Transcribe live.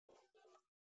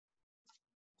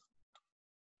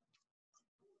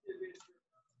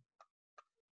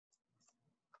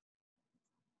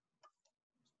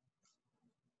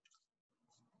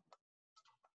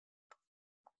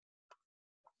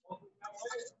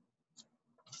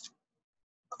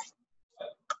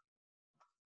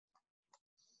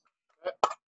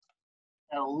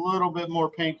little bit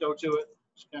more panko to it.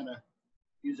 Just kind of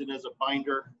use it as a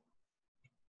binder.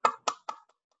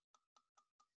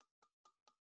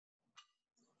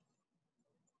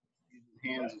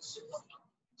 Using hands is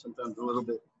sometimes a little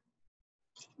bit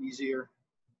easier.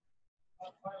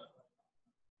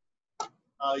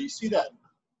 You see that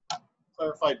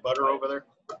clarified butter over there?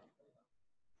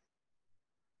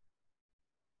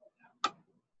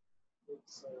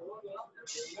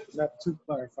 Not too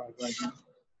clarified right now.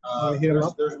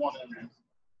 There's one in there.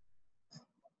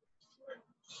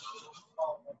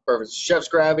 Perfect. Chef's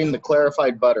grabbing the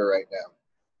clarified butter right now.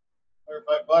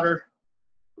 Clarified butter.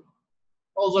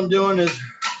 All I'm doing is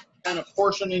kind of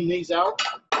portioning these out.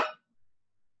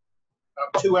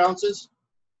 About 2 ounces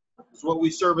is what we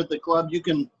serve at the club. You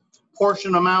can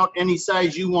portion them out any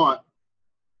size you want.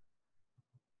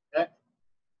 Okay,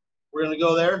 we're gonna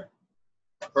go there.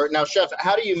 All right, now, Chef,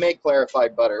 how do you make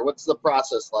clarified butter? What's the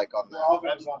process like on that? Oh,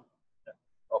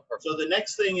 perfect. So the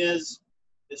next thing is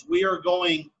we are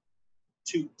going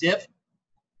to dip.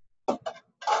 I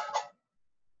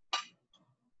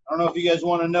don't know if you guys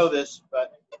want to know this,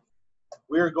 but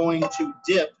we are going to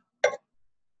dip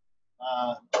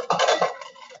the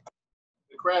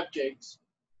crab cakes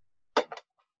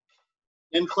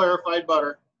in clarified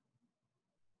butter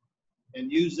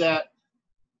and use that,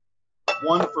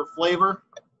 one, for flavor,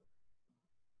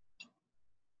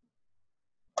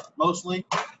 mostly.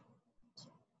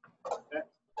 Okay.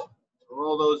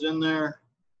 Roll those in there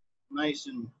nice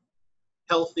and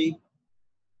healthy.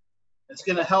 It's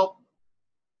going to help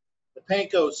the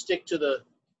panko stick to the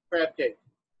crab cake.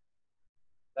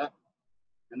 Okay.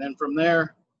 And then from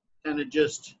there, kind of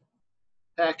just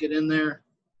pack it in there,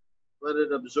 let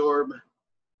it absorb, and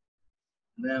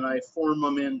then I form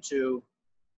them into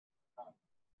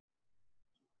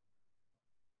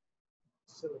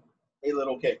a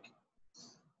little cake.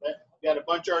 Okay. Got a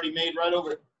bunch already made right over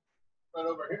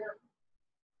here.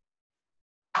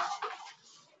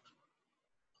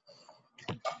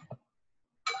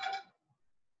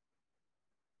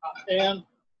 Hot pan.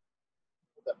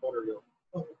 Let that butter go.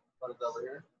 Put it over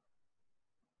here.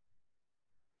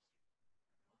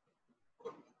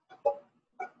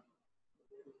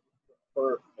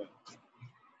 Perfect.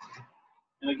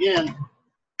 And again,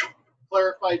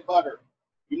 clarified butter.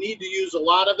 You need to use a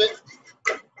lot of it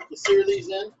to sear these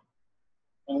in.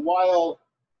 And while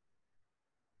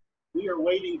we are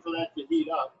waiting for that to heat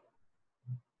up,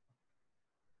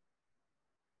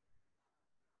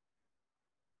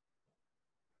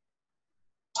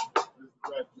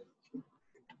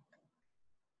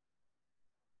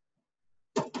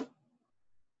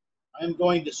 I'm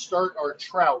going to start our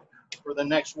trout for the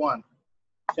next one.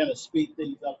 Kind of speed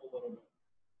things up a little bit.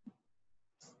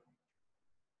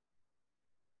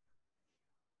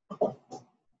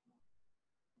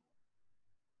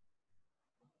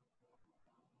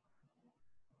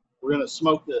 We're going to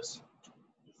smoke this.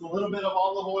 Just a little bit of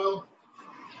olive oil.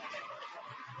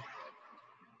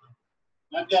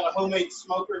 I've got a homemade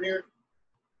smoker here.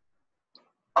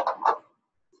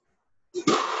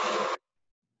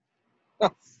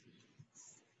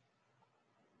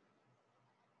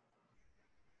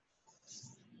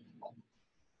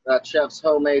 That Chef's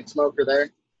homemade smoker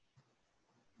there.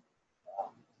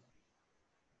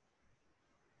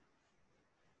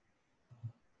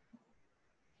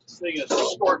 This thing is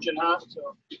scorching hot,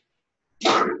 so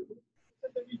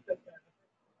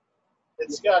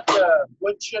it's got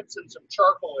wood chips and some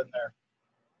charcoal in there.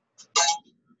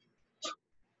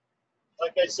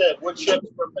 Like I said, wood chips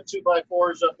from the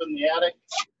 2x4s up in the attic.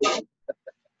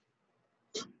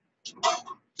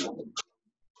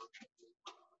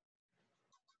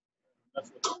 That's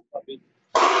what this puppy.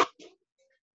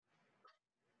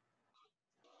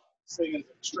 This thing is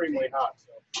extremely hot,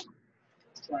 so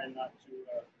trying not to.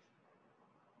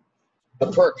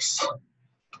 The perks.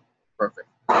 Perfect.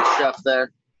 Chef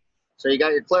there. So you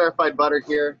got your clarified butter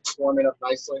here, warming up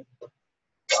nicely.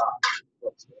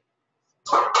 Looks good.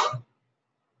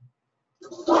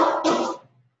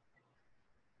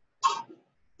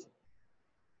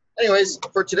 Anyways,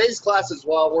 for today's class as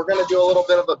well, we're going to do a little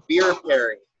bit of a beer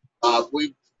pairing.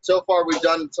 So far we've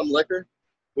done some liquor,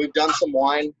 we've done some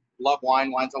wine. Love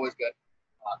wine. Wine's always good.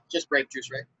 Just grape juice,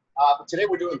 right? But today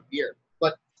we're doing beer.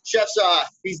 But Chef's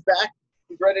he's back.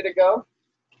 He's ready to go.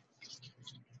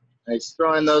 And he's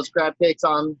throwing those crab cakes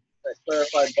on that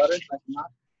clarified butter.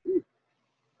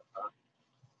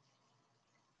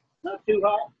 Not too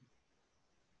hot.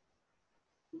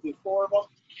 We'll do 4 of them.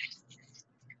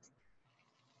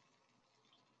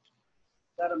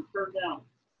 Got them turned down.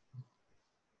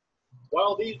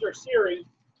 While these are searing,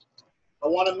 I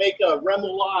want to make a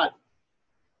remoulade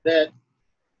that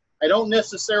I don't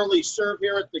necessarily serve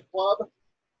here at the club,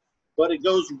 but it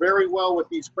goes very well with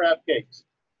these crab cakes.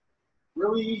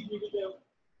 Really easy to do.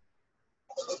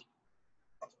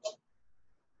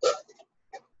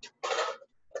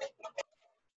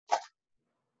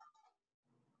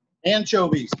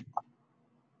 Anchovies,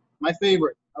 my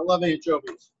favorite. I love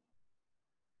anchovies.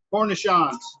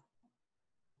 Cornichons.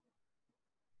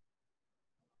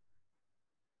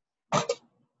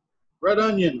 Red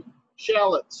onion,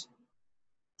 shallots.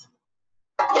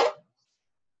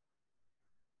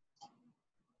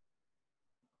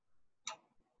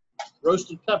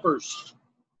 Roasted peppers.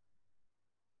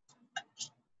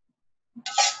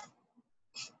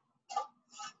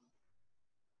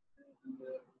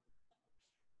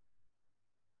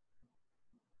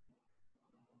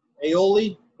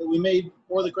 Aioli that we made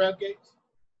for the crab cakes.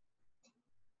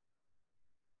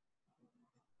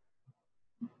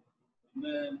 And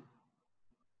then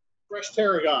fresh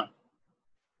tarragon.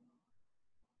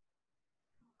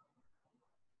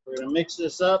 We're going to mix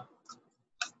this up.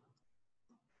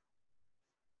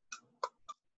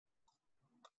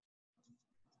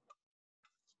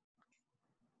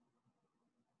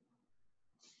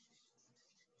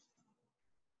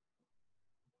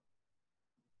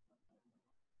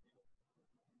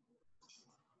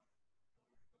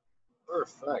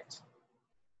 Perfect.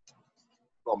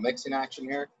 Little mixing action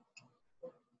here.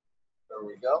 There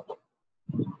we go.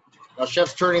 Now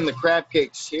chef's turning the crab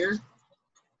cakes here.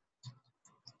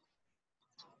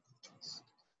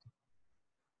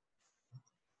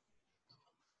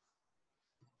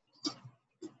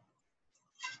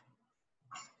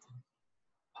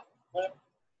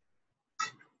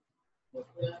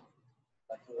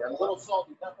 A little salt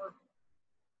and pepper.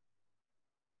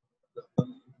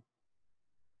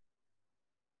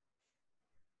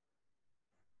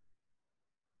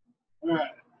 All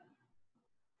right.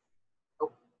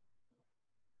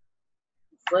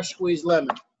 Fresh squeezed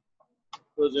lemon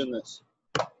goes in this.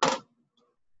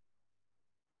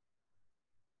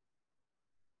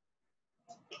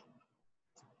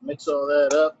 Mix all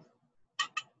that up.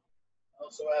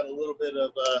 Also add a little bit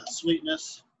of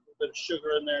sweetness, a little bit of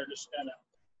sugar in there, just kind of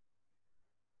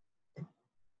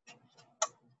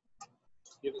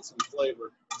give it some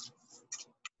flavor.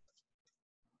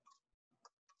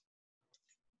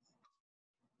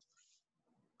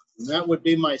 And that would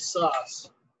be my sauce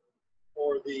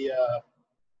for the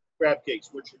crab cakes,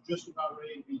 which are just about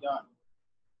ready to be done.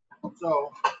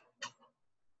 So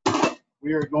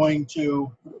we are going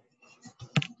to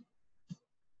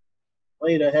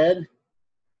plate ahead.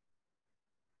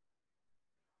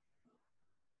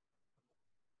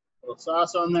 A little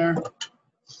sauce on there.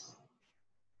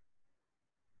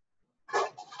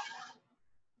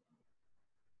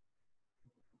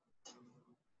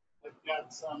 I've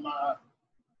got some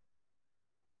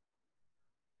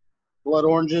blood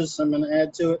oranges I'm going to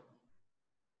add to it.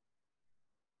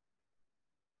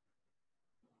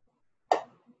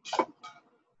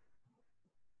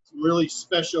 Some really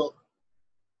special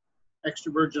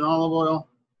extra virgin olive oil.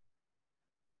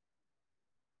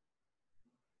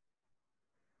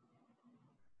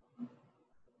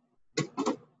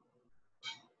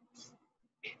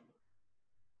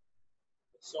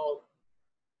 Salt,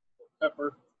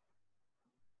 pepper.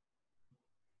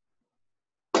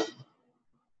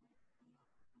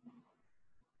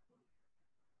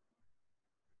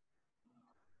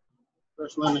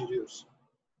 Fresh lemon juice.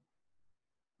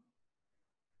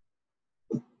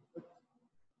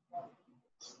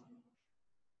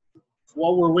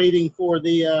 While we're waiting for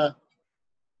the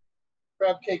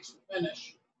crab cakes to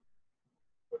finish,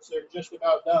 which they're just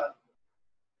about done,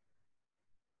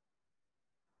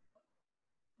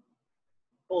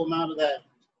 pull them out of that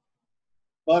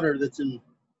butter that's in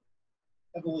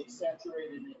heavily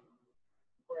saturated in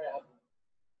crab.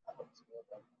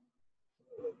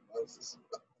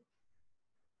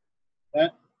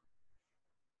 That.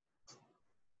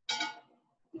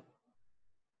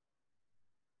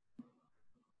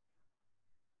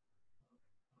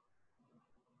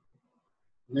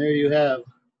 And there you have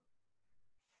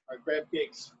our crab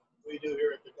cakes we do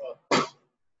here at the club.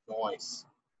 Nice.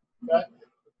 Okay.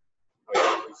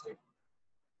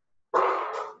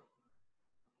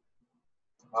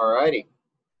 All righty.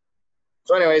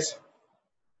 So anyways,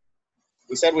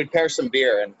 we said we'd pair some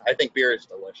beer, and I think beer is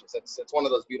delicious. It's one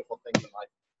of those beautiful things in life.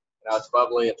 You know, it's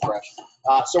bubbly, it's fresh.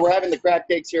 So we're having the crab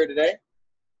cakes here today.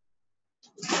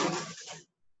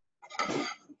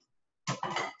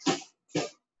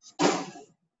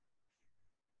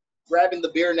 Grabbing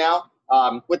the beer now.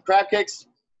 With crab cakes,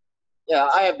 yeah,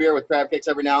 I have beer with crab cakes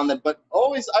every now and then, but I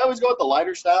always go with the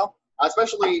lighter style,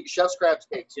 especially chef's crab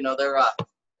cakes. You know, they're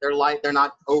They're light. They're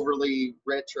not overly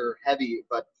rich or heavy,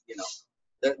 but you know,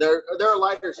 they're a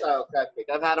lighter style crab cake.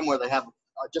 I've had them where they have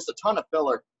just a ton of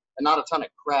filler and not a ton of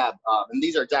crab. And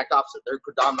these are exact opposite. They're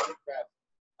predominantly crab.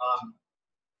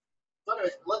 So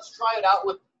anyways, let's try it out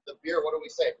with the beer. What do we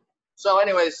say? So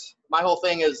anyways, my whole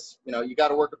thing is, you know, you got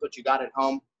to work with what you got at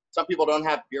home. Some people don't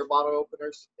have beer bottle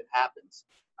openers. It happens.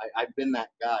 I've been that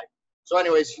guy. So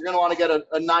anyways, you're going to want to get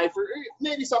a knife or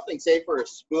maybe something safer, a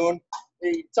spoon.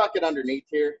 You tuck it underneath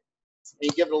here. And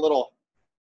you give it a little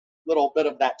bit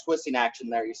of that twisting action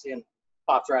there. You see it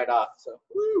pops right off. So,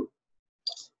 woo.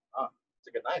 Oh, it's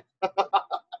a good knife.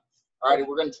 All righty,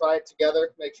 we're going to try it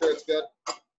together. Make sure it's good.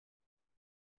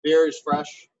 Beer is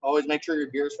fresh. Always make sure your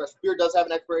beer is fresh. Beer does have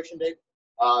an expiration date.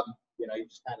 You know, you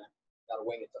just kind of got to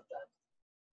wing it sometimes.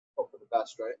 Hope for the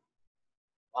best, right?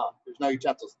 There's no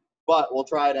utensils, but we'll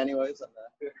try it anyways.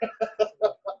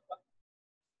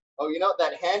 Oh, you know,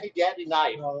 that handy dandy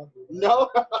knife. No?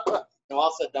 No,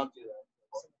 I'll say don't do that.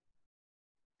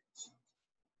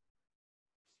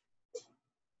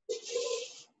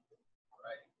 All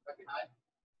right.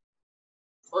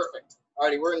 Perfect. All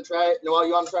righty, we're going to try it. Noel,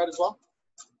 you want to try it as well?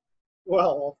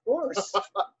 Well, of course. Nice.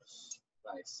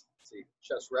 Let's see,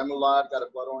 chest remoulade, got a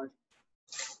blood orange.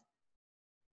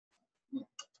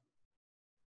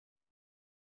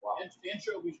 Wow.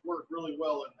 Anchovies work really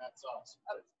well in that sauce.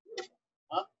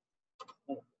 Huh?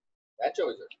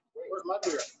 Anchovies are. Where's my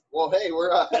beer? Well, hey,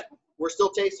 we're still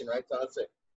tasting, right? So let's see.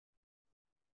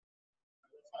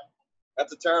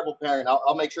 That's a terrible pairing.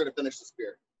 I'll make sure to finish this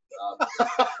beer.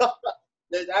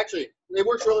 Actually, it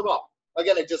works really well.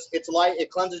 Again, it's light. It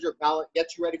cleanses your palate,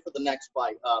 gets you ready for the next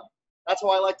bite. That's how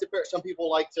I like to pair. Some people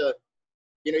like to,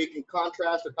 you know, you can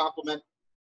contrast or complement.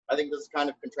 I think this is kind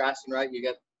of contrasting, right? You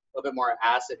get a little bit more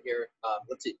acid here.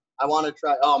 Let's see. I want to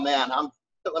try. Oh man,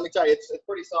 let me tell you, it's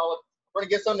pretty solid. We're gonna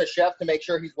get some to chef to make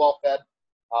sure he's well fed.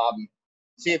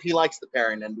 See if he likes the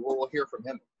pairing, and we'll hear from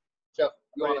him. Chef,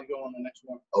 you want to go on the next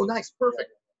one? Oh, nice, perfect.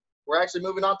 Yeah. We're actually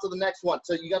moving on to the next one.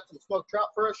 So you got some smoked trout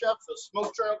for us, chef? So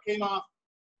smoked trout came off.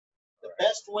 The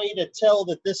best way to tell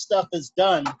that this stuff is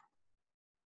done,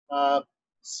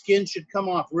 skin should come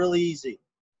off really easy.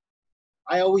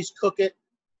 I always cook it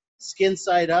skin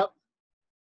side up.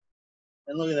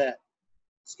 And look at that.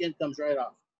 Skin comes right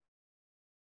off.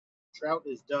 Trout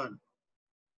is done.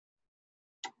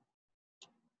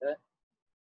 Okay.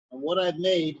 And what I've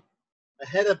made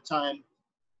ahead of time,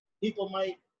 people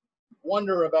might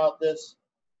wonder about this,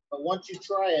 but once you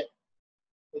try it,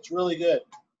 it's really good.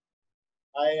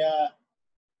 I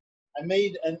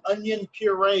made an onion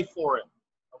puree for it.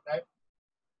 Okay.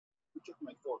 Who took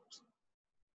my forks?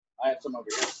 I have some over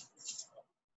here.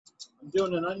 I'm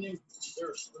doing an onion. Is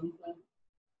there a spoon thing?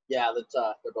 Yeah,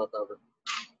 they're both over.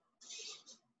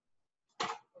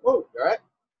 Whoa, you all right?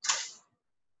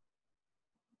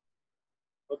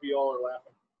 Hope you all are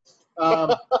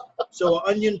laughing. So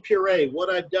onion puree, what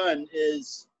I've done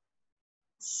is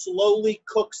slowly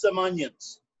cook some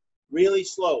onions. Really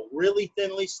slow, really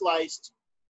thinly sliced.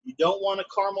 You don't want to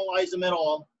caramelize them at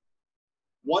all.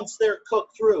 Once they're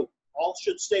cooked through, all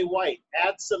should stay white.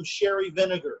 Add some sherry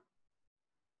vinegar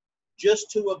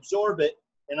just to absorb it,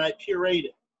 and I pureed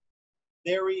it.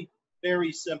 Very,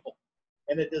 very simple.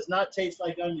 And it does not taste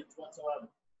like onions whatsoever.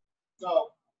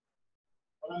 So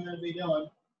what I'm going to be doing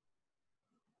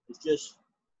is just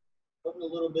putting a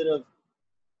little bit of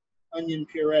onion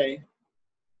puree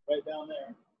right down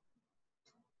there.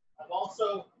 I've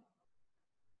also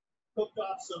cooked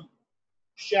off some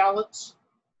shallots.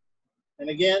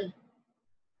 And again,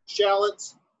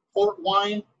 shallots, port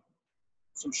wine,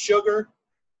 some sugar,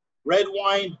 red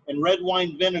wine, and red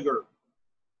wine vinegar,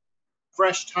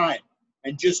 fresh thyme,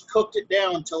 and just cooked it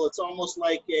down until it's almost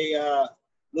like a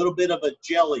little bit of a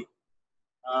jelly,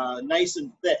 nice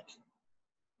and thick.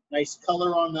 Nice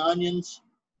color on the onions.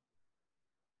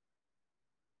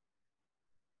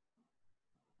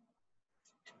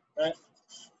 Right.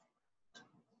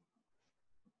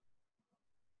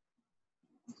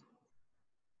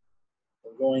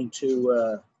 We're going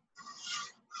to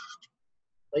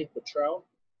plate the trout,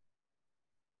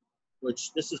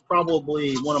 which this is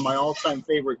probably one of my all-time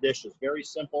favorite dishes. Very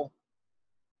simple,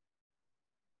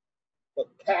 but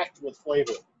packed with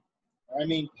flavor. I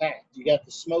mean packed. You got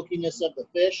the smokiness of the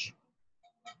fish.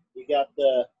 You got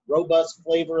the robust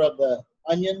flavor of the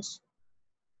onions,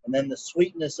 and then the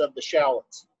sweetness of the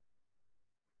shallots.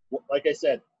 Like I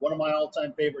said, one of my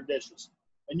all-time favorite dishes.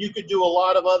 And you could do a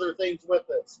lot of other things with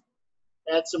this.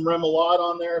 Add some remoulade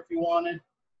on there if you wanted.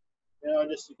 You know,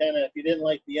 just to kind of, if you didn't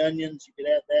like the onions, you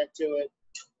could add that to it.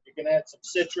 You can add some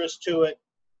citrus to it.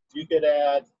 You could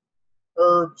add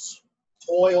herbs,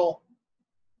 oil.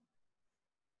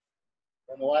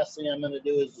 And the last thing I'm going to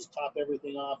do is just top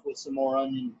everything off with some more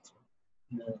onions,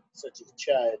 such as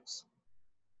chives.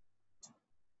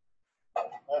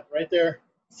 Right there.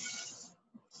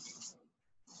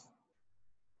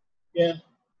 Yeah.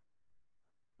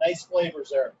 Nice flavors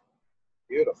there.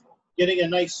 Beautiful. Getting a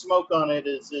nice smoke on it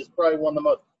is probably one of the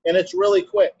most, and it's really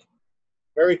quick.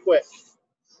 Very quick.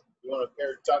 You want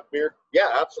to talk beer? Yeah,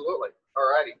 absolutely. All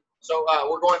righty. So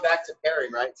we're going back to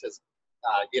pairing, right? Because,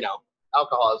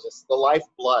 alcohol is just the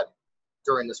lifeblood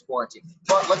during this quarantine.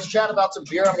 But let's chat about some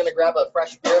beer. I'm going to grab a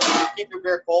fresh beer. Keep your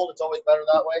beer cold. It's always better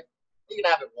that way. You can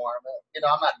have it warm. I'm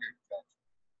not here to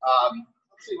judge.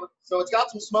 Let's see. So it's got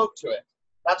some smoke to it.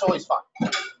 That's always fun.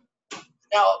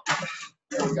 Now,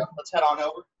 there we go. Let's head on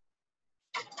over.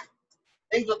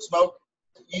 Things with smoke,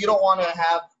 you don't want to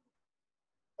have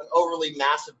an overly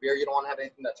massive beer. You don't want to have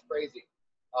anything that's crazy.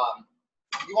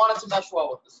 You want it to mesh well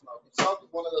with the smoke. And smoke is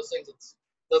one of those things that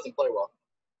doesn't play well.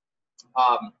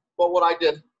 But what I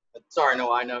did, sorry,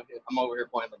 no, I know I'm over here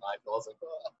pointing the knife. I was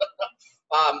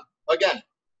like, again,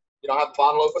 you don't have a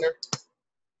bottle opener,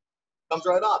 comes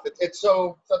right off. It's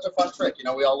such a fun trick.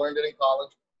 We all learned it in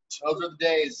college. Those are the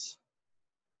days.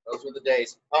 Those were the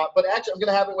days. But actually, I'm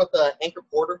gonna have it with the Anchor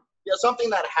Porter. Something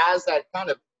that has that kind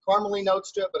of caramely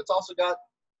notes to it, but it's also got,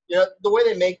 the way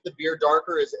they make the beer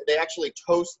darker is they actually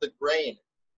toast the grain,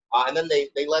 and then they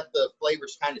let the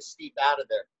flavors kind of steep out of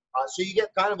there. So you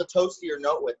get kind of a toastier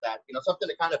note with that, something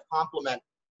to kind of complement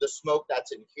the smoke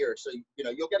that's in here. So,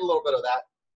 you'll get a little bit of that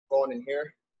going in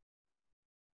here.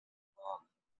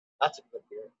 That's a good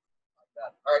beer. Like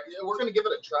that. All right, we're going to give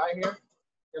it a try here.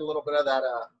 Get a little bit of that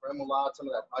remoulade, some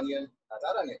of that onion.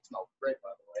 That onion smells great, by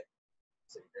the way.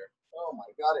 Let's see here. Oh my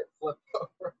God, it flipped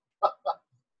over.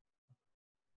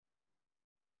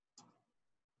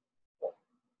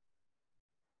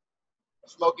 The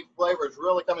smoky flavor is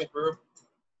really coming through.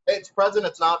 It's present.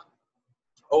 It's not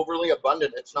overly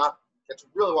abundant. It's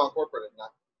really well incorporated in that.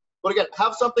 But again,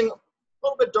 have something a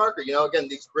little bit darker. Again,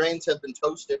 these grains have been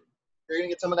toasted. You're going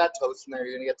to get some of that toast in there.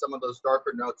 You're going to get some of those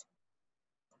darker notes.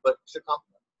 But it should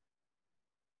complement.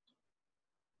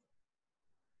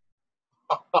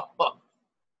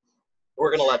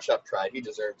 We're going to let Chef try. He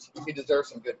deserves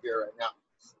some good beer right now.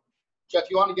 Chef,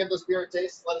 you want to give this beer a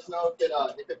taste? Let us know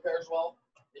if it pairs well,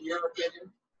 in your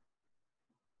opinion.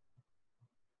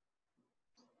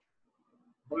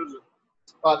 What is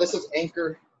it? This is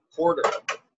Anchor Porter.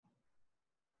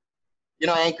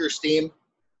 Anchor Steam.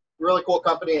 Really cool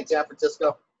company in San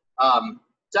Francisco.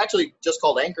 It's actually just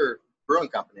called Anchor Brewing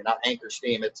Company, not Anchor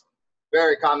Steam. It's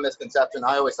very common misconception.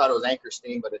 I always thought it was Anchor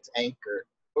Steam, but it's Anchor.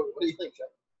 What do you think, Chef?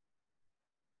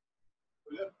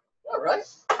 Pretty good. Yeah, right?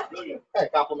 Really good. Okay,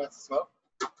 compliments the smoke.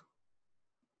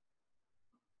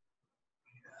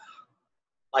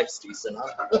 Life's decent,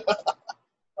 huh?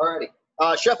 Alrighty.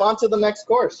 Chef, on to the next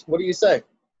course. What do you say?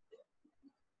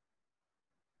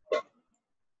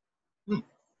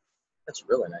 That's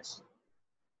really nice.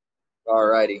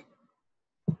 Alrighty.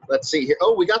 Let's see here.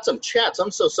 Oh, we got some chats.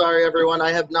 I'm so sorry, everyone.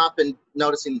 I have not been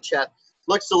noticing the chat.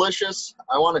 Looks delicious.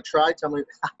 I want to try. Tell me.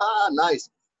 Nice.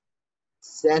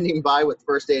 Standing by with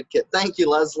first aid kit. Thank you,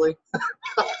 Leslie.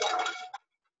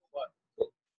 What?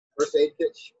 First aid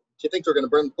kit? She thinks we're going to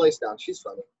burn the place down. She's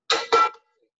funny.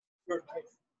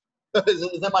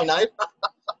 Is that my knife?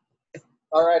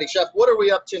 Alrighty, Chef. What are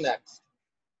we up to next?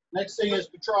 Next thing is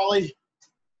Petroli.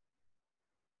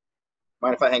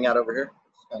 Mind if I hang out over here?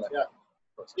 Yeah.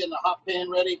 Let's get in the hot pan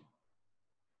ready.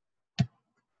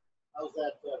 How's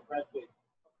that bread pig?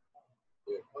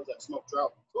 How's that smoked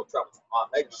trout? Smoked trout is hot.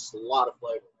 That's just a lot of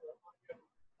flavor.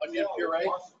 Onion puree.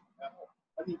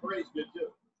 Onion puree is good too.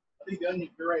 I think the onion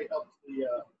puree helps the.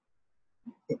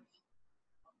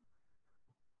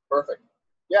 Perfect.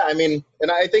 Yeah, I mean,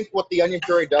 and I think what the onion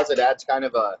puree does, it adds kind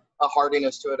of a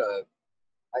hardiness to it.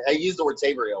 I use the word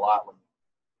savory a lot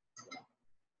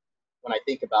when I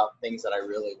think about things that I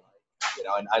really like,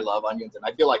 and I love onions, and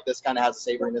I feel like this kind of has a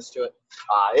savoriness to it.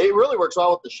 It really works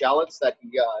well with the shallots that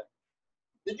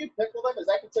did you pickle them? Is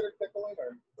that considered pickling,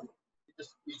 or you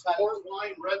just Port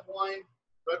wine, red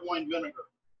wine vinegar,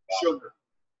 sugar,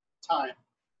 thyme,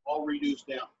 all reduced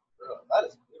down. That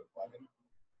is beautiful. I mean,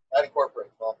 that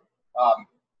incorporates well. I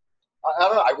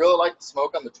don't know. I really like the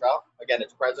smoke on the trout. Again,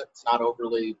 it's present. It's not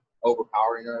overly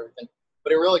overpowering or everything,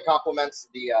 but it really complements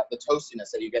the toastiness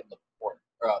that you get in the porter.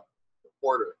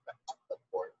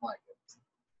 My goodness.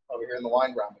 Over here in the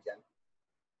wine ground again.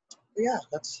 But yeah,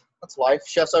 that's life.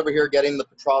 Chef's over here getting the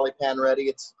Petroli pan ready.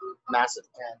 It's a massive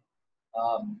pan.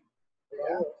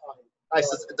 Yeah.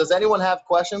 Nice. Does anyone have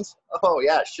questions? Oh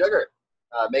yeah, sugar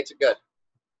makes it good.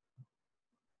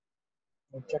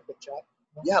 Check the chat.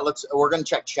 Yeah, we're gonna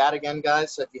check chat again,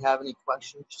 guys. So if you have any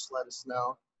questions, just let us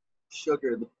know.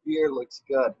 Sugar, the beer looks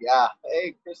good. Yeah.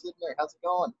 Hey, Chris Lidner, how's it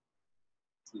going?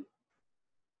 Let's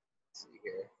see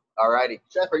here. All righty.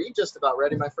 Chef, are you just about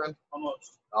ready, my friend?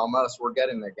 Almost. Almost. We're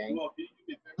getting there, gang. Well, can you do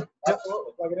me a favor?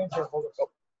 Absolutely. Plug it in here. Hold it.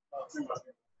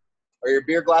 Are your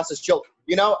beer glasses chilled?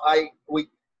 You know, we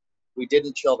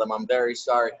didn't chill them. I'm very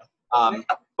sorry.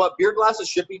 But beer glasses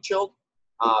should be chilled.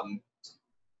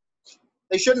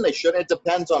 They shouldn't. They shouldn't. It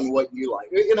depends on what you like.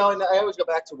 You know, and I always go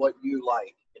back to what you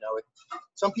like. You know,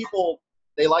 some people,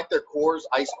 they like their cores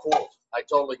ice cold. I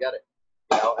totally get it.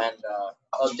 You know,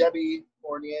 and Debbie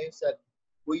Fournier said,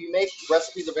 will you make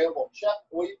recipes available? Chef,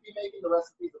 will you be making the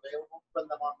recipes available? Putting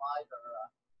them online or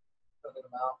sending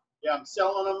them out? Yeah, I'm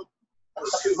selling them for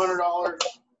 $200.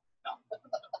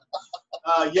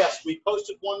 Yes, we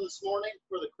posted one this morning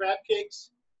for the crab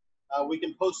cakes. We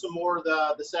can post some more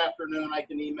this afternoon. I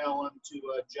can email them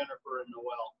to Jennifer and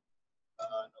Noel.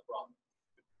 No problem.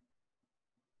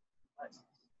 Nice.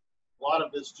 A lot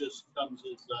of this just comes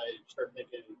as I start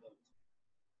making things.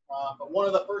 But one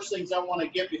of the first things I want to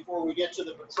get before we get to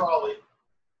the petroli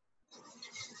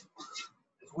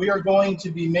is we are going to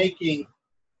be making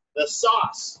the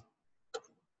sauce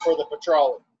for the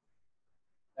petroli.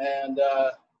 And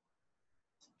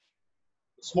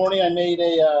this morning I made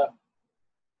a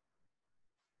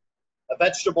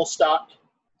vegetable stock,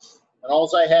 and all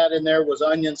I had in there was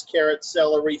onions, carrots,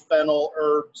 celery, fennel,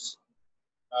 herbs.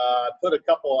 I put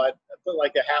I put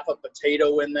like a half a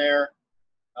potato in there.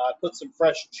 I put some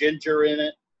fresh ginger in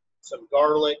it, some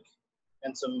garlic,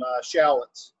 and some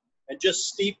shallots, and just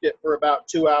steeped it for about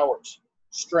 2 hours.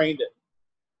 Strained it.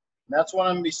 And that's when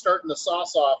I'm going to be starting the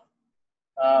sauce off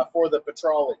for the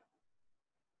petroli.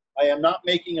 I am not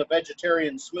making a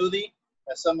vegetarian smoothie,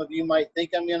 as some of you might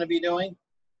think I'm going to be doing,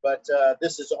 but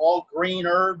this is all green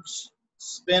herbs,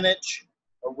 spinach,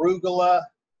 arugula,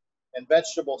 and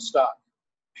vegetable stock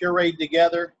pureed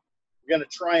together. We're going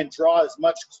to try and draw as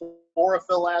much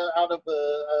chlorophyll out of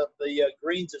the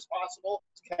greens as possible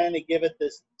to kind of give it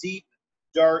this deep,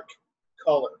 dark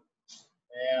color.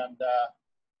 And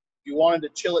if you wanted to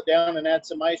chill it down and add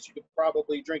some ice, you could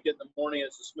probably drink it in the morning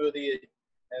as a smoothie,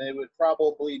 and it would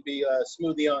probably be a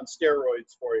smoothie on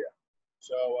steroids for you.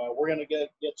 So we're going to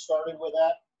get started with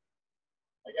that.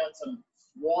 I got some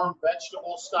warm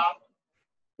vegetable stock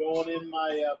going in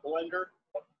my blender.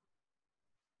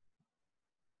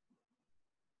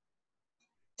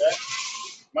 Okay.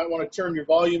 You might want to turn your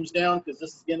volumes down because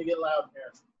this is going to get loud in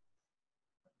here.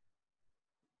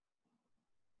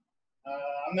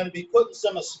 I'm going to be putting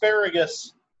some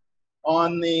asparagus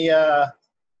on the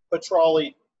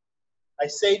petroli. I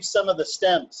saved some of the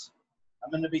stems. I'm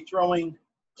going to be throwing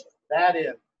that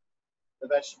in the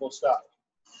vegetable stock.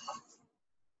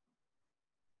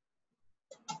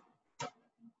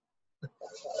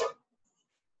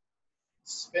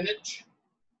 Spinach.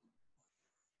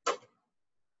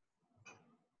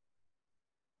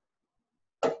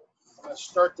 I'm going to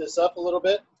start this up a little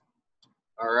bit.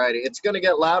 All righty. It's going to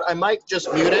get loud. I might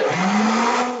just mute it.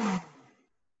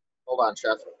 Hold on,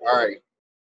 Chef. All righty.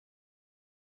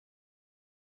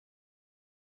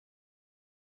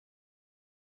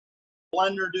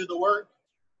 Blender do the work.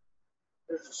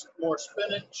 There's more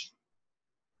spinach.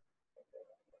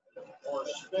 More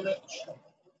spinach.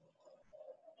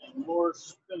 And more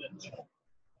spinach.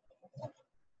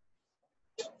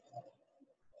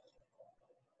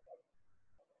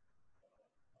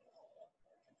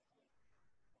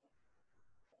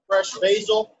 Fresh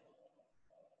basil.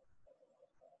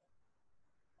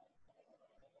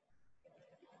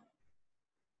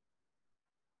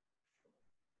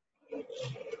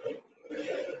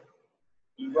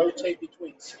 You rotate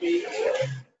between speeds.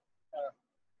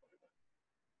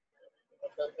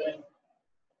 That thing.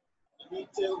 You need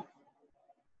to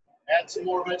add some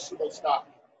more vegetable stock.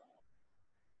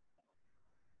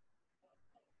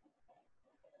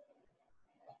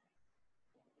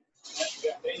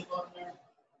 You got basil in there.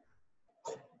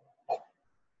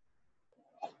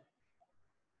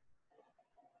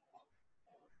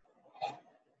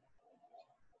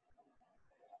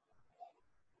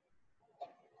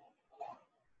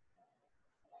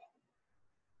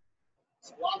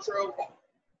 Cilantro.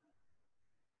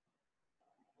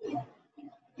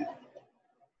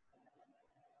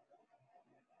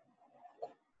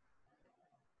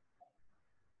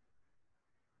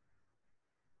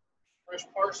 Fresh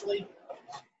parsley.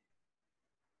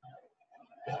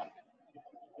 Not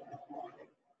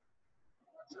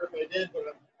sure if I did, but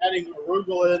I'm adding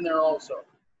arugula in there also.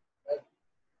 Okay.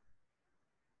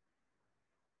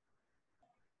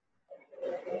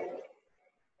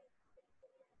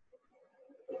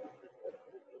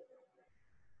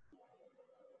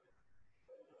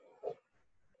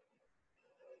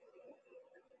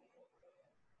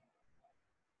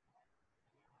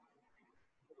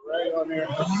 on there.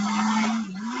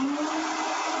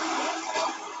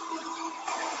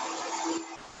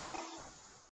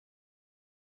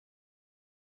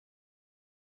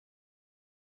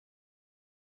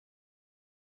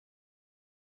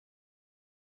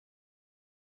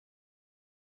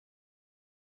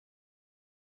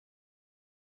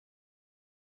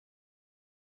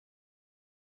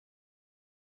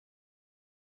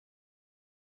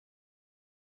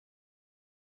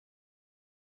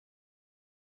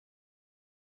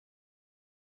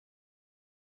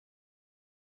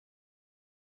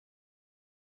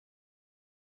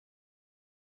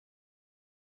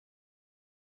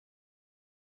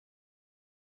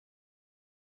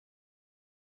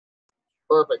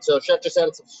 Perfect. So Chef just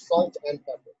added some salt and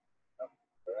pepper. All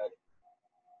right.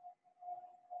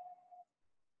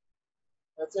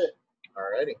 That's it. All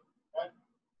righty. What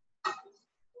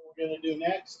we're going to do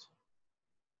next,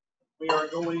 we are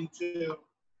going to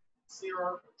sear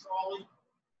our petroli.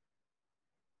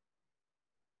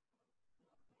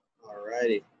 All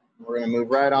righty. We're going to move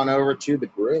right on over to the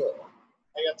grill.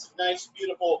 I got some nice,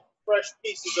 beautiful, fresh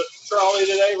pieces of petroli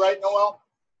today, right, Noel?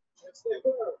 Yes, they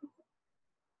were.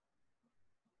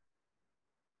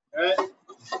 All right.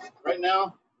 Right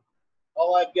now,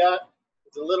 all I've got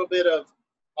is a little bit of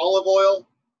olive oil, a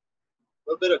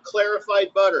little bit of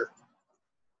clarified butter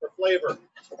for flavor.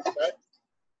 Okay.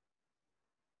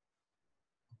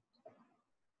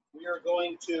 We are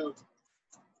going to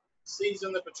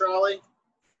season the petroli.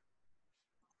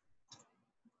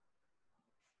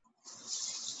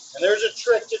 And there's a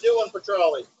trick to doing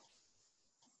petroli.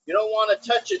 You don't want to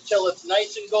touch it till it's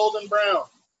nice and golden brown.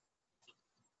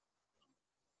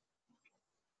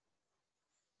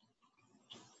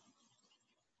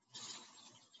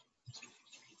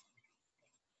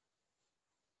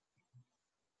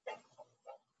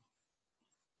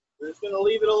 We're just going to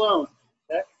leave it alone.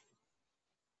 Okay?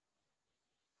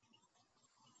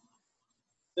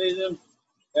 Season.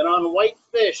 And on white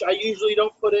fish, I usually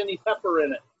don't put any pepper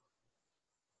in it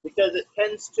because it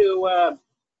tends to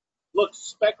look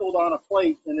speckled on a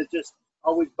plate, and it just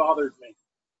always bothers me.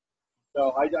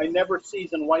 So I never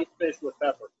season white fish with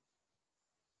pepper.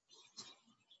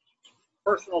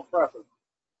 Personal preference.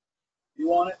 You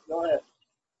want it? Go ahead.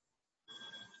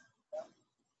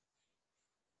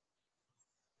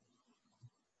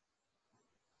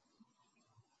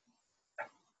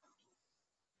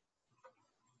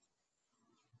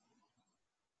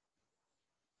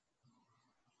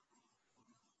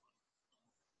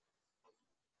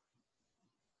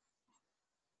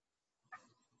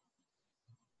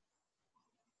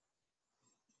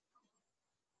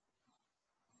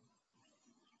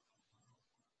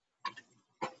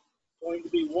 Going to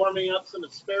be warming up some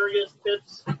asparagus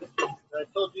tips that I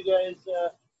told you guys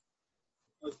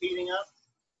was heating up.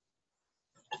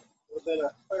 A little bit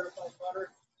of clarified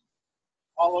butter,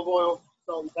 olive oil,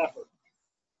 salt, and pepper.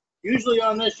 Usually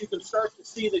on this, you can start to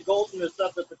see the goldenness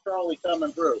of the petroli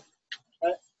coming through.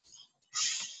 Okay?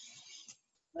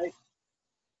 Nice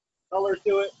color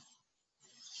to it.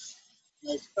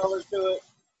 Nice color to it.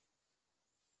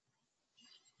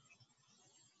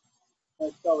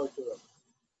 Nice color to it.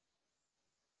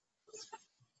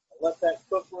 I'll let that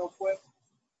cook real quick.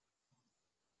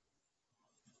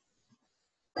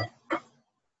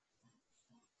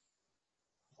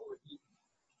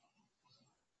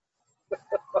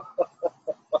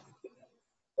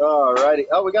 All righty.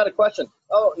 Oh, we got a question.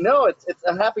 Oh, no, it's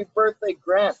a happy birthday,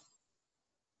 Grant.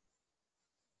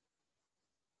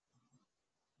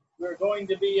 We're going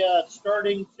to be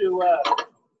starting to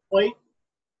plate.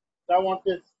 I want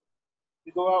this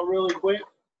to go out really quick.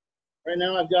 Right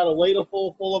now I've got a ladle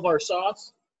full of our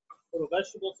sauce, little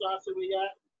vegetable sauce that we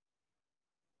got.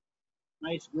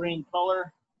 Nice green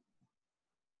color.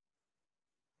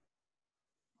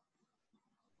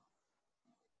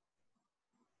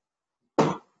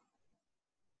 That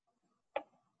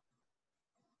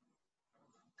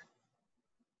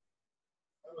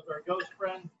was our ghost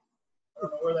friend. I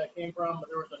don't know where that came from, but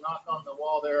there was a knock on the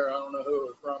wall there. I don't know who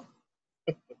it was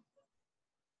from.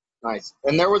 Nice.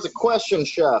 And there was a question,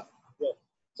 Chef. Yes.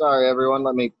 Sorry, everyone.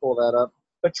 Let me pull that up.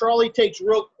 Petroli takes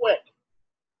real quick.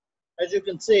 As you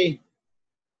can see,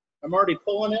 I'm already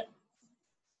pulling it.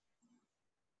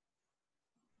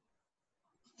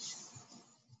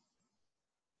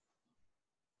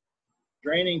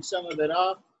 Draining some of it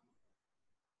off.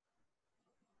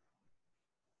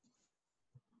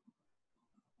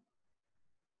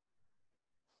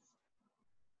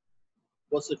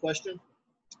 What's the question?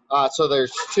 So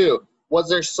there's two. Was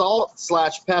there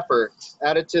salt/pepper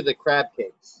added to the crab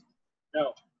cakes?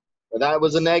 No, That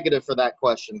was a negative for that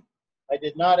question. I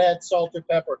did not add salt or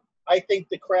pepper. I think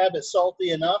the crab is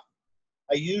salty enough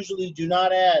I usually do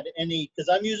not add any, because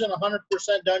I'm using 100%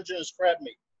 Dungeness crab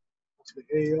meat. The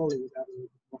aioli would have a little bit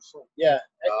more salt. Yeah,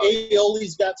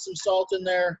 aioli's got some salt in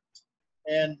there.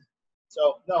 And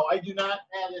so, no, I do not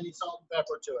add any salt and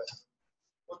pepper to it.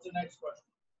 What's the next question?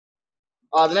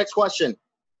 The next question.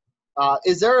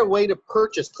 Is there a way to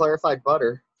purchase clarified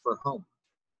butter for home?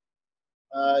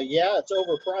 Yeah, it's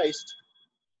overpriced.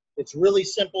 It's really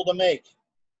simple to make.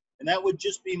 And that would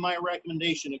just be my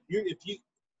recommendation.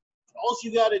 All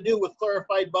you got to do with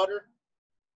clarified butter,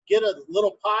 get a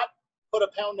little pot, put a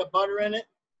pound of butter in it,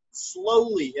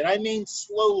 slowly, and I mean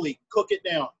slowly, cook it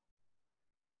down.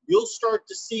 You'll start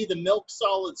to see the milk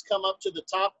solids come up to the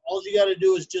top. All you got to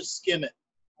do is just skim it.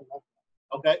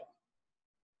 Okay?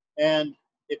 And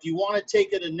if you want to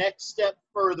take it a next step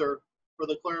further for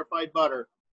the clarified butter,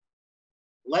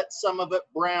 let some of it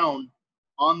brown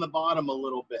on the bottom a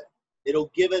little bit.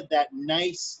 It'll give it that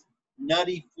nice,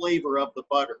 nutty flavor of the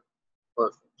butter.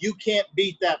 Perfect. You can't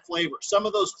beat that flavor. Some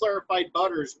of those clarified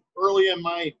butters, early in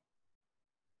my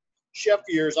chef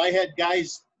years, I had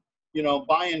guys,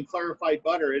 buying clarified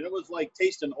butter, and it was like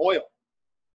tasting oil.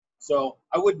 So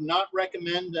I would not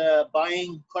recommend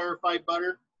buying clarified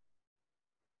butter.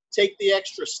 Take the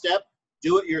extra step,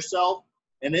 do it yourself,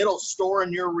 and it'll store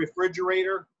in your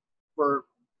refrigerator for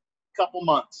a couple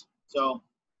months. So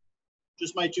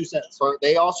just my 2 cents. So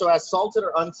they also have salted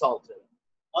or unsalted?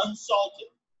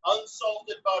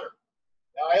 Unsalted butter.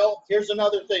 Now, here's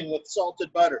another thing with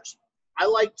salted butters. I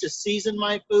like to season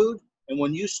my food, and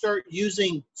when you start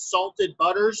using salted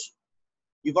butters,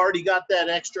 you've already got that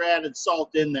extra added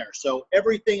salt in there. So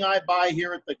everything I buy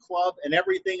here at the club and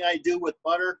everything I do with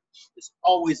butter is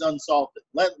always unsalted.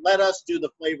 Let us do the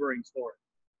flavorings for it.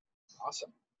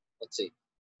 Awesome. Let's see.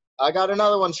 I got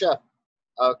another one, Chef.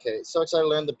 Okay, so excited to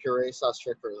learn the puree sauce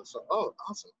trick for this. Oh,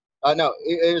 awesome. No,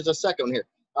 here's a second one here.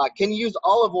 Can you use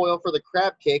olive oil for the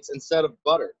crab cakes instead of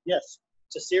butter? Yes.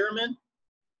 To sear them in?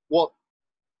 Well,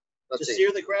 to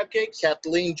sear the crab cakes?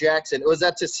 Kathleen Jackson. Was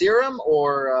that to sear them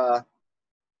or?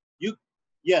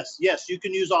 Yes, you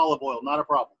can use olive oil. Not a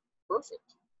problem.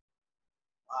 Perfect.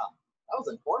 Wow, that was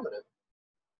informative.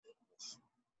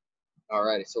 All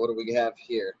righty, so what do we have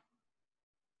here?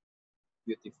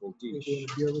 Beautiful dish. You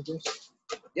want a beer with this?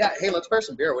 Yeah, hey, let's pair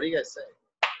some beer. What do you guys say?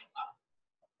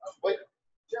 Wait,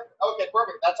 sure. Okay,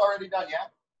 perfect. That's already done, yeah?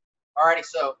 Alrighty,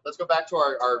 so let's go back to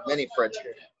our mini fridge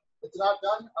here. It's not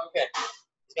done? Okay.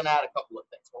 It's going to add a couple of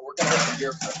things, but we're going to have some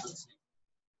beer first.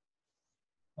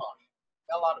 Come on.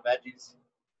 Got a lot of veggies.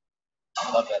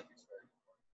 I love veggies.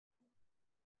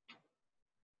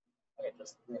 Okay,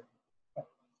 just the beer.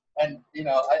 And,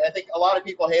 I think a lot of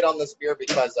people hate on this beer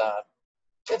because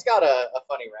it's got a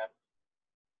funny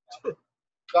rap.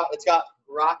 It's got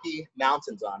rocky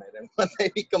mountains on it, and when they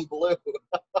become blue,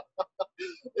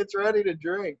 it's ready to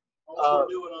drink. All we're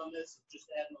doing on this is just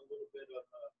adding a little bit of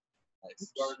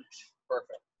garnish.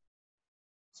 Perfect.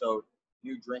 So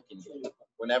you drinking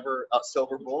whenever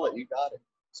silver bullet, you got it.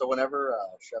 So whenever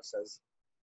Chef says,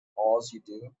 "All you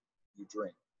do, you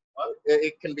drink." What?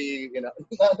 It can be,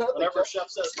 Whenever Chef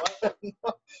says what?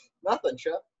 Nothing,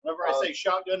 Chef. Whenever I say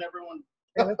shotgun, everyone.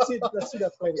 Yeah, let's see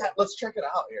that flavor. Yeah, let's check it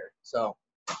out here. So,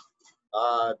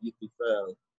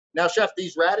 beautiful. Now, Chef,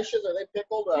 these radishes, are they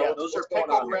pickled? Yeah, those are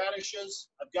pickled radishes.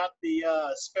 I've got the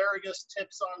asparagus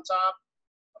tips on top.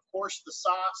 Of course, the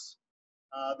sauce,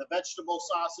 the vegetable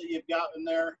sauce that you've got in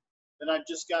there. Then I've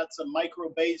just got some micro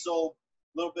basil,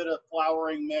 a little bit of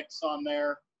flowering mix on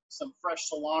there, some fresh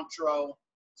cilantro,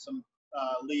 some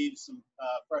leaves, some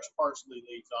fresh parsley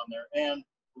leaves on there, and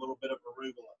a little bit of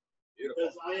arugula. Beautiful.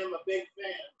 Because I am a big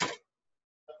fan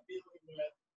of dealing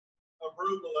with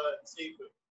arugula and seafood.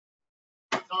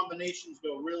 The combinations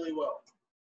go really well.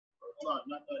 Hold on,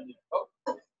 not done yet. Oh.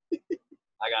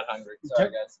 I got hungry.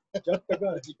 Sorry, guys. Just the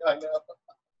gun. I know.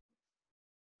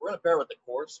 We're going to pair with the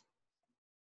course.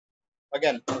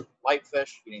 Again, light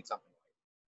fish, you need something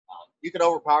light. You could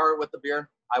overpower it with the beer.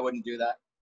 I wouldn't do that.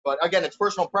 But again, it's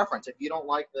personal preference. If you don't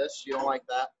like this, you don't like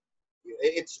that.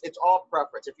 It's all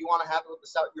preference. If you want to have it with the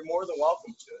stout, you're more than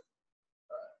welcome to it.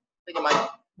 I think it might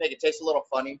make it taste a little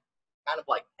funny, kind of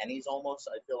like pennies almost.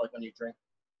 I feel like when you drink,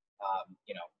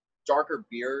 darker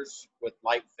beers with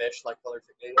light fish, like color,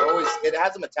 it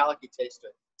has a metallic taste to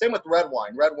it. Same with red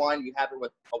wine. Red wine, you have it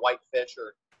with a white fish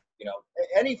or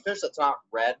any fish that's not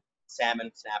red,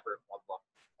 salmon, snapper, blah, blah,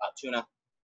 tuna.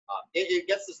 It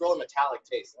gets this really metallic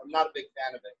taste. I'm not a big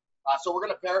fan of it. So we're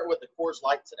going to pair it with the Coors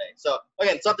Light today. So,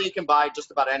 again, something you can buy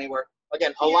just about anywhere.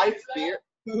 Again, a light beer.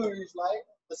 Coors Light.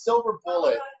 The Silver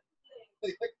Bullet.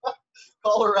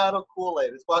 Colorado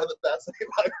Kool-Aid is probably the best name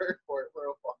I've heard for it for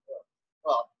a while.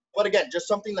 Well, But again, just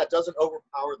something that doesn't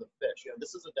overpower the fish. You know,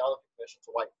 this is a delicate fish. It's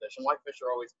a white fish, and white fish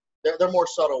are always they're more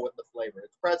subtle with the flavor.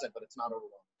 It's present, but it's not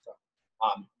overwhelming. So,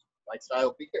 white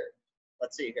style beer.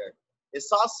 Let's see here. Is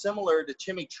sauce similar to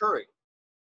chimichurri?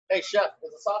 Hey, chef,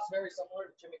 is the sauce very similar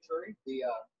to chimichurri? The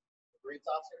green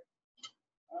sauce here?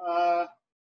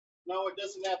 No, it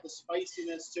doesn't have the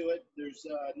spiciness to it. There's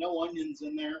no onions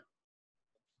in there.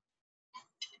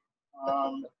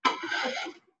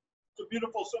 It's a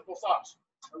beautiful, simple sauce.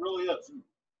 It really is.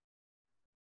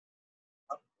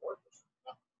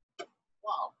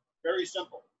 Wow, very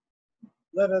simple.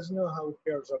 Let us know how it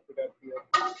pairs up with that beer.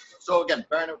 So again,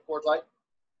 pairing it with Coors Light.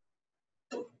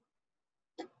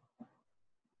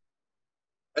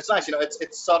 It's nice, you know. It's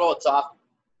subtle. It's soft.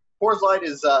 Coors Light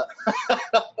is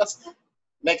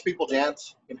makes people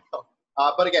dance, you know.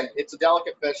 But again, it's a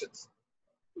delicate fish.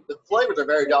 The flavors are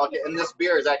very delicate, and this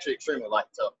beer is actually extremely light,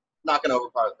 so not going to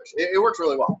overpower the fish. It works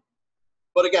really well.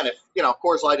 But again, if you know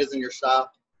Coors Light isn't your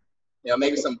style, you know,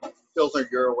 maybe some Pilsner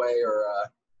your way, or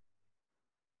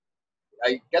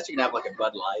I guess you can have like a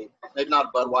Bud Light. Maybe not a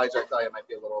Budweiser. I tell you, it might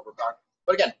be a little overpowered.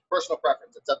 But again, personal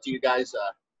preference. It's up to you guys.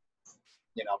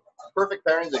 You know, perfect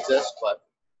pairings exist, but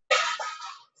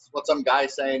it's what some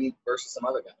guy's saying versus some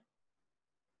other guy.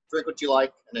 Drink what you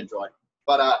like and enjoy.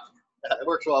 But it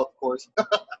works well, of course.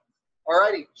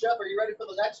 Alrighty, Chef, are you ready for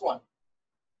the next one?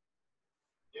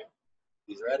 Yeah,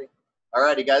 he's ready.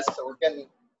 Alrighty, guys. So we're gonna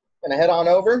head on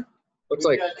over. Looks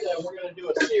like we're gonna do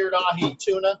a seared ahi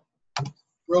tuna,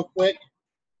 real quick.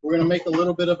 We're gonna make a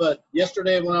little bit of a.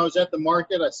 Yesterday when I was at the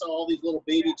market, I saw all these little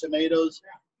baby tomatoes.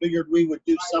 Figured we would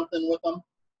do something with them.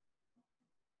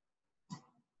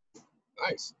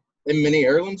 nice. In mini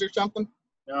heirlooms or something?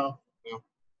 No,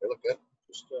 They look good.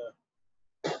 just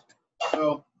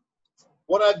so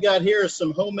what I've got here is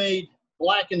some homemade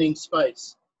blackening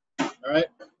spice. All right,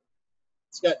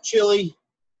 it's got chili,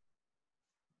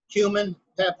 cumin,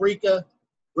 paprika,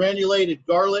 granulated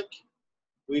garlic.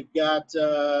 We've got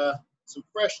some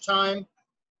fresh thyme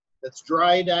that's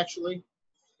dried actually,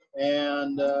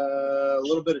 and a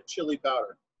little bit of chili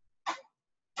powder.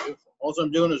 Beautiful. All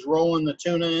I'm doing is rolling the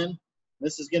tuna in.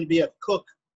 This is going to be a quick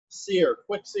sear.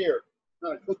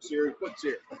 Not a cook sear, a quick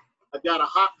sear. I've got a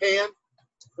hot pan,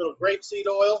 a little grapeseed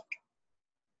oil.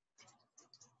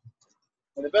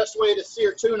 And the best way to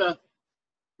sear tuna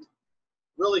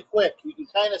really quick, you can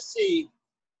kind of see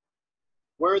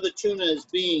where the tuna is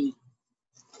being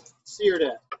seared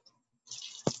at.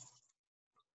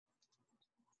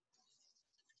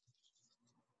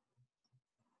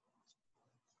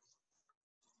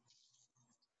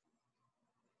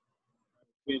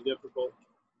 Being difficult.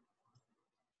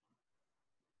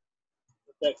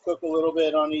 Let that cook a little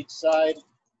bit on each side.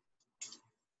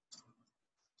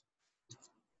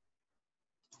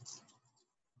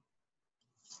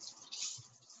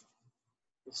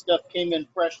 The stuff came in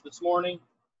fresh this morning,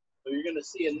 so you're going to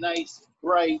see a nice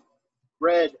bright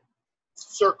red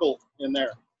circle in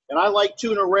there. And I like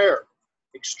tuna rare,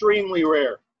 extremely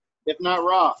rare, if not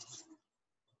raw.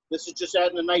 This is just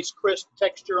adding a nice crisp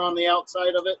texture on the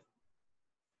outside of it.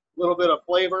 A little bit of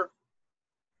flavor.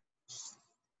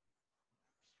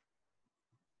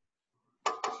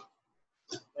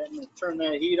 And turn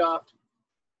that heat off.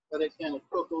 Let it kind of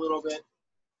cook a little bit.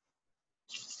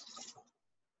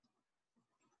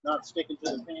 Not sticking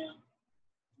to the pan.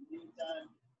 In the meantime,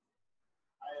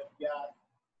 I have got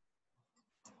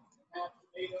half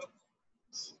tomato.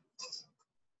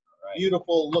 Right.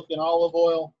 Beautiful looking olive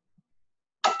oil.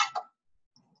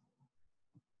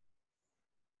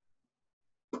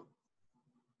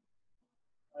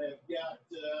 I have got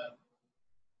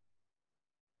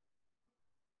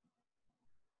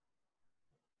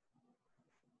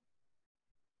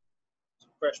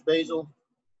some fresh basil,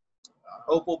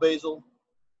 opal basil,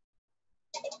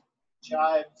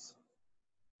 chives.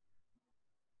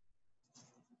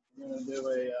 I'm going to do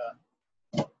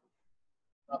a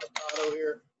avocado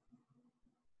here.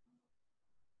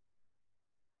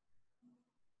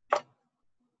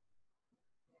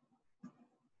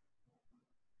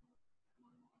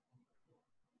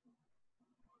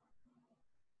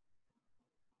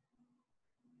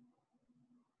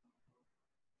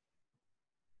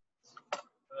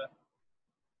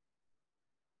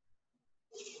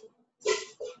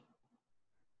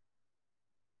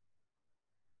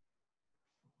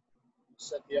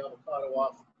 Set the avocado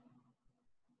off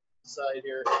the side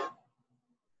here.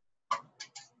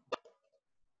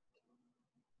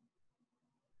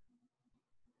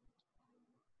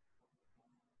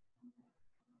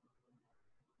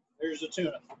 Here's the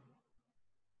tuna.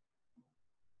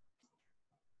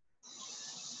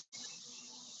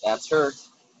 That's her.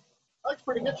 Looks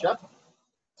pretty good, Chef.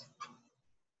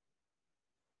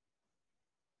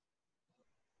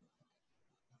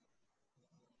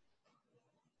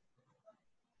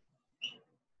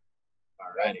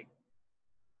 All righty.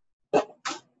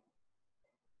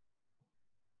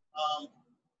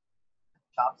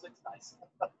 Chopsticks, nice.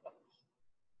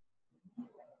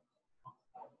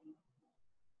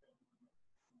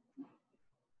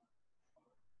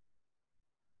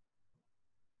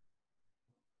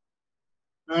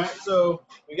 All right, so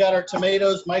we got our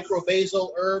tomatoes, micro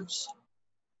basil, herbs.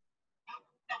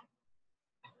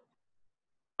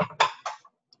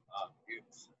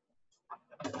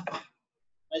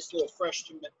 Nice little fresh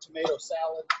tomato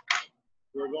salad.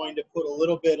 We're going to put a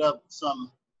little bit of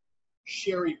some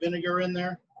sherry vinegar in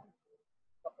there.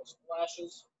 A couple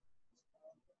splashes.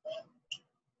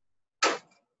 Some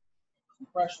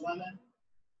fresh lemon.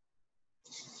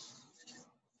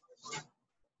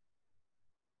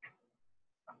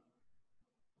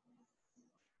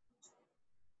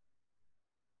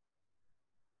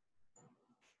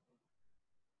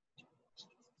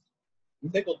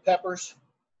 Pickled peppers.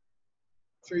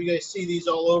 I'm sure you guys see these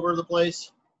all over the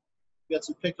place. We got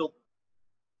some pickled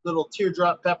little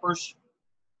teardrop peppers.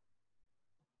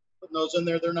 Putting those in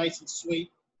there, they're nice and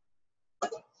sweet.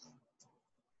 Okay.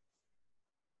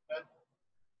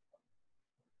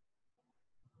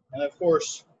 And of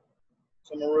course,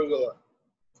 some arugula.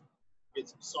 Get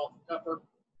some salt and pepper.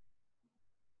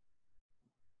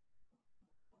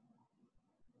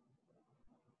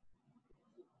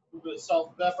 A little bit of salt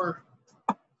and pepper.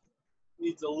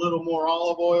 Needs a little more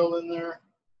olive oil in there.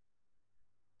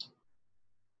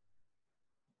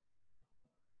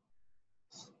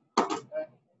 Okay.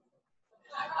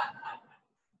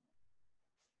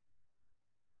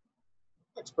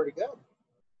 Looks pretty good.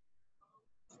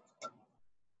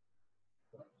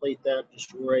 Plate that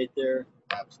just right there.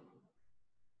 Absolutely.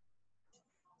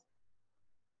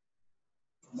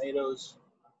 Tomatoes,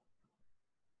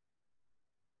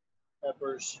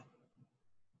 peppers.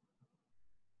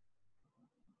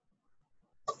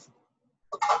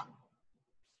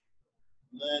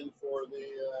 And then for the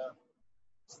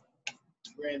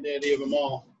granddaddy of them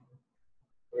all,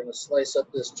 we're going to slice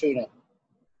up this tuna.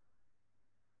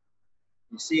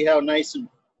 You see how nice and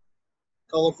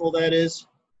colorful that is?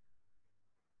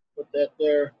 Put that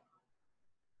there.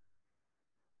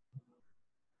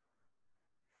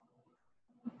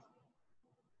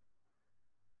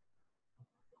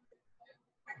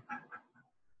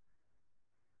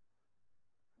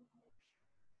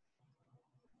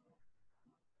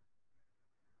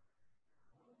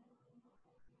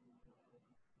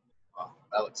 Oh,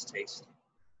 that looks tasty.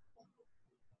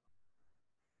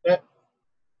 Okay.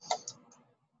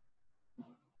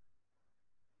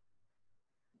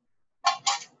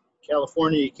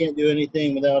 California, you can't do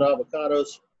anything without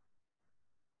avocados.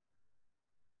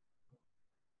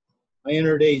 I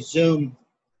entered a Zoom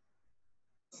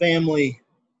family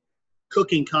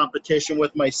cooking competition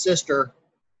with my sister,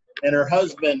 and her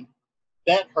husband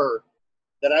bet her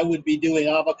that I would be doing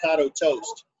avocado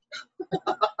toast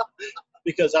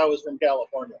because I was from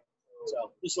California.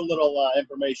 So just a little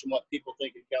information what people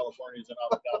think of California is an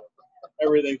avocado.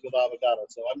 Everything's with avocado.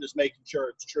 So I'm just making sure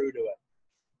it's true to it.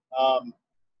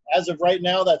 As of right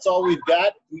now, that's all we've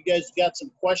got. You guys got some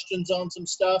questions on some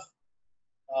stuff?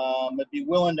 I'd be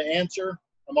willing to answer.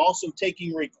 I'm also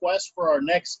taking requests for our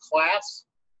next class,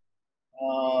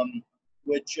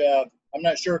 which I'm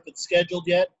not sure if it's scheduled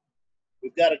yet.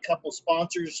 We've got a couple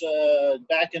sponsors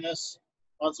backing us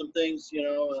on some things, you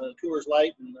know, Coors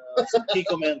Light and some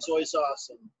Kikkoman soy sauce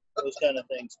and those kind of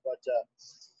things. But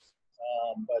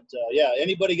yeah,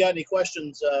 anybody got any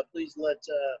questions, please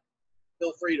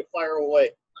feel free to fire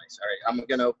away. Nice. All right, I'm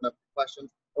going to open up the questions.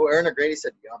 Oh, Aaron O'Grady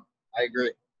said yum. I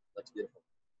agree. That's beautiful.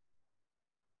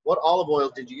 What olive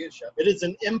oil did you use, Chef? It is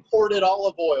an imported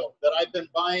olive oil that I've been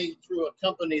buying through a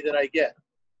company that I get.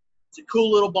 It's a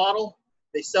cool little bottle.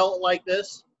 They sell it like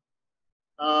this.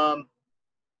 I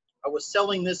was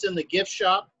selling this in the gift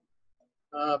shop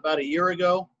about a year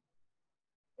ago,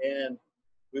 and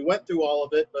we went through all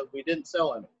of it, but we didn't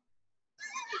sell any.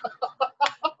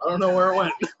 I don't know where it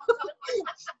went.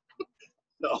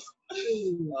 No.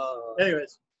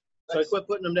 Anyways, so I quit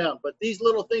putting them down. But these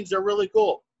little things are really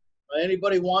cool.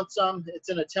 Anybody want some? It's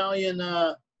an Italian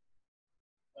from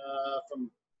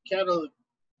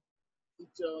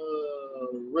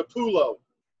Rapullo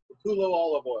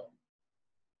olive oil.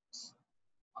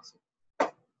 Awesome.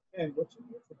 And what's in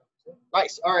there?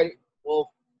 Nice. All right.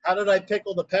 Well, how did I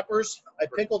pickle the peppers? I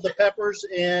pickled the peppers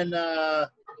in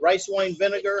rice wine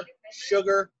vinegar,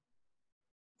 sugar,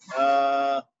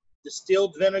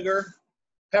 distilled vinegar,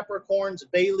 peppercorns,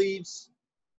 bay leaves,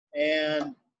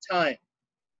 and thyme.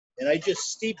 And I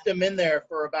just steeped them in there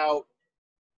for about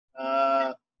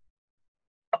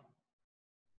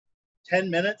 10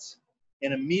 minutes.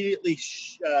 and immediately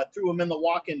threw them in the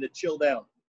walk-in to chill down.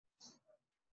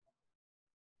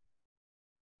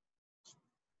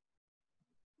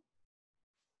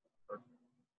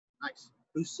 Nice.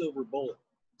 Who's Silver Bullet?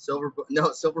 Silver Bullet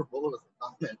was the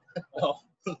comment. Oh,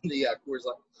 The Coors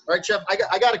Light. All right, Chef.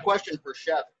 I got a question for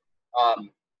Chef.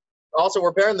 Also,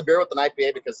 we're pairing the beer with an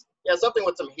IPA because something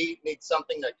with some heat needs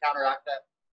something to counteract that.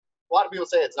 A lot of people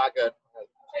say it's not good.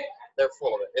 They're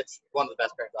full of it. It's one of the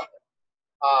best pairings out there.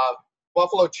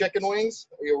 Buffalo chicken wings,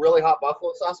 your really hot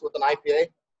buffalo sauce with an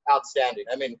IPA, outstanding.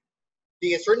 I mean,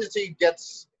 the astringency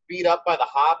gets beat up by the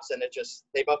hops, and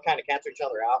they both kind of cancel each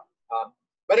other out.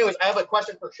 But anyways, I have a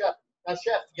question for Chef. Now,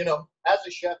 Chef, as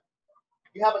a chef,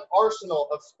 you have an arsenal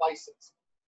of spices.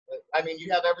 I mean,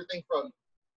 you have everything from,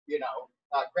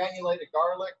 granulated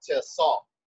garlic to salt.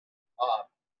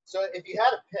 So if you had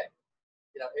to pick,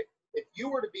 if you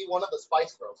were to be one of the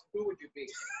spice girls, who would you be?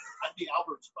 I'd be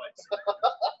Albert Spice.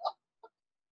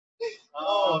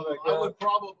 Oh my God. I would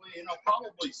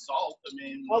probably salt. I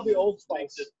mean, I'll be Old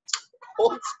Spice.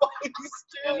 Old Spice.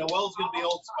 And Noel's gonna be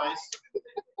Old Spice.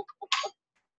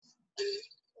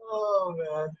 Oh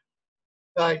man,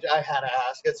 I had to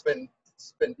ask. It's been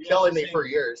killing me for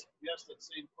years. You asked that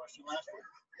same question last week.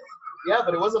 Yeah,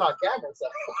 but it wasn't on camera.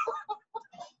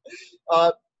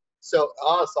 So,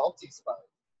 salty spice.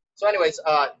 So, anyways,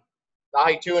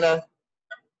 ahi tuna.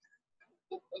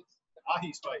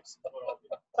 Ahi Spice.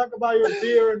 Talk about your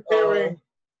beer and pairing.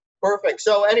 Perfect.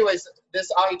 So, anyways, this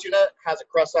ahi tuna has a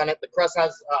crust on it. The crust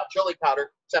has chili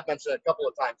powder. Seth mentioned it a couple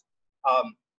of times.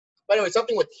 But anyway,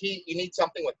 something with heat, you need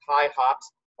something with high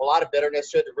hops. A lot of bitterness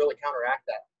should really counteract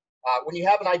that. When you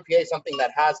have an IPA, something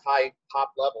that has high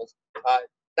hop levels,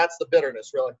 that's the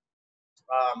bitterness, really.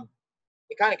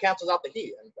 It kind of cancels out the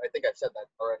heat, and I think I've said that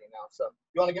already now. So,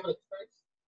 you want to give it a taste?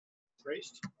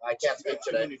 Traced? I can't speak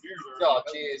Too today. many beers already.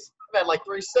 Oh, jeez. I've had like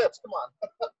 3 sips. Come on.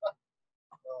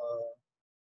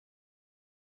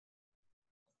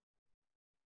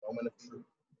 Moment of truth.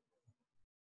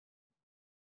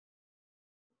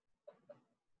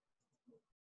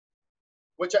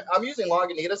 Which I'm using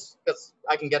Lagunitas because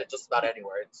I can get it just about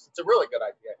anywhere. It's a really good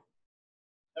IPA.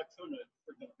 That tuna is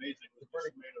freaking amazing with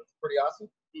the tomatoes. Pretty awesome.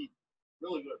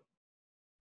 Really good.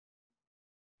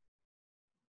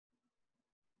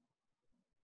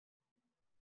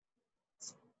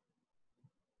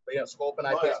 But yeah, Sculpin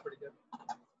IPA is pretty good.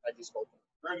 I do Sculpin.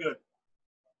 Very good.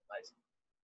 Nice.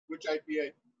 Which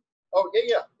IPA? Oh,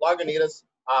 yeah. Lagunitas.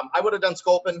 I would have done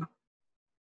Sculpin.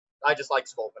 I just like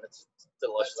Sculpin. It's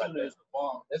delicious. That tuna is the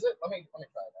bomb. Is it? Let me try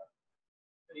that.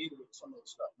 I eat it with some of the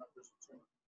stuff, not just the tuna.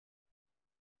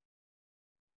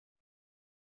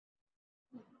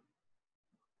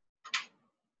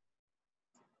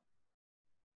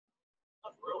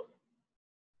 That's really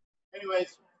good.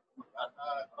 Anyways,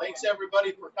 thanks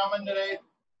everybody for coming today,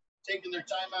 taking their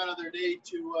time out of their day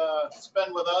to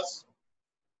spend with us.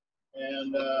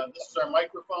 And this is our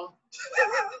microphone.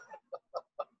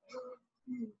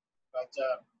 But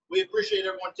we appreciate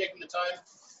everyone taking the time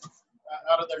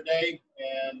out of their day,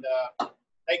 and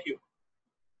thank you.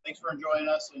 Thanks for enjoying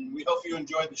us, and we hope you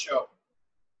enjoyed the show.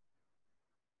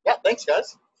 Yeah, thanks,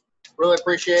 guys. Really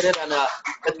appreciate it, and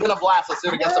it's been a blast. Let's do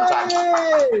it again sometime.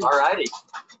 All righty.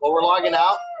 Well, we're logging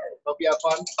out. Hope you have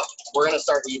fun. We're going to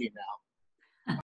start eating now.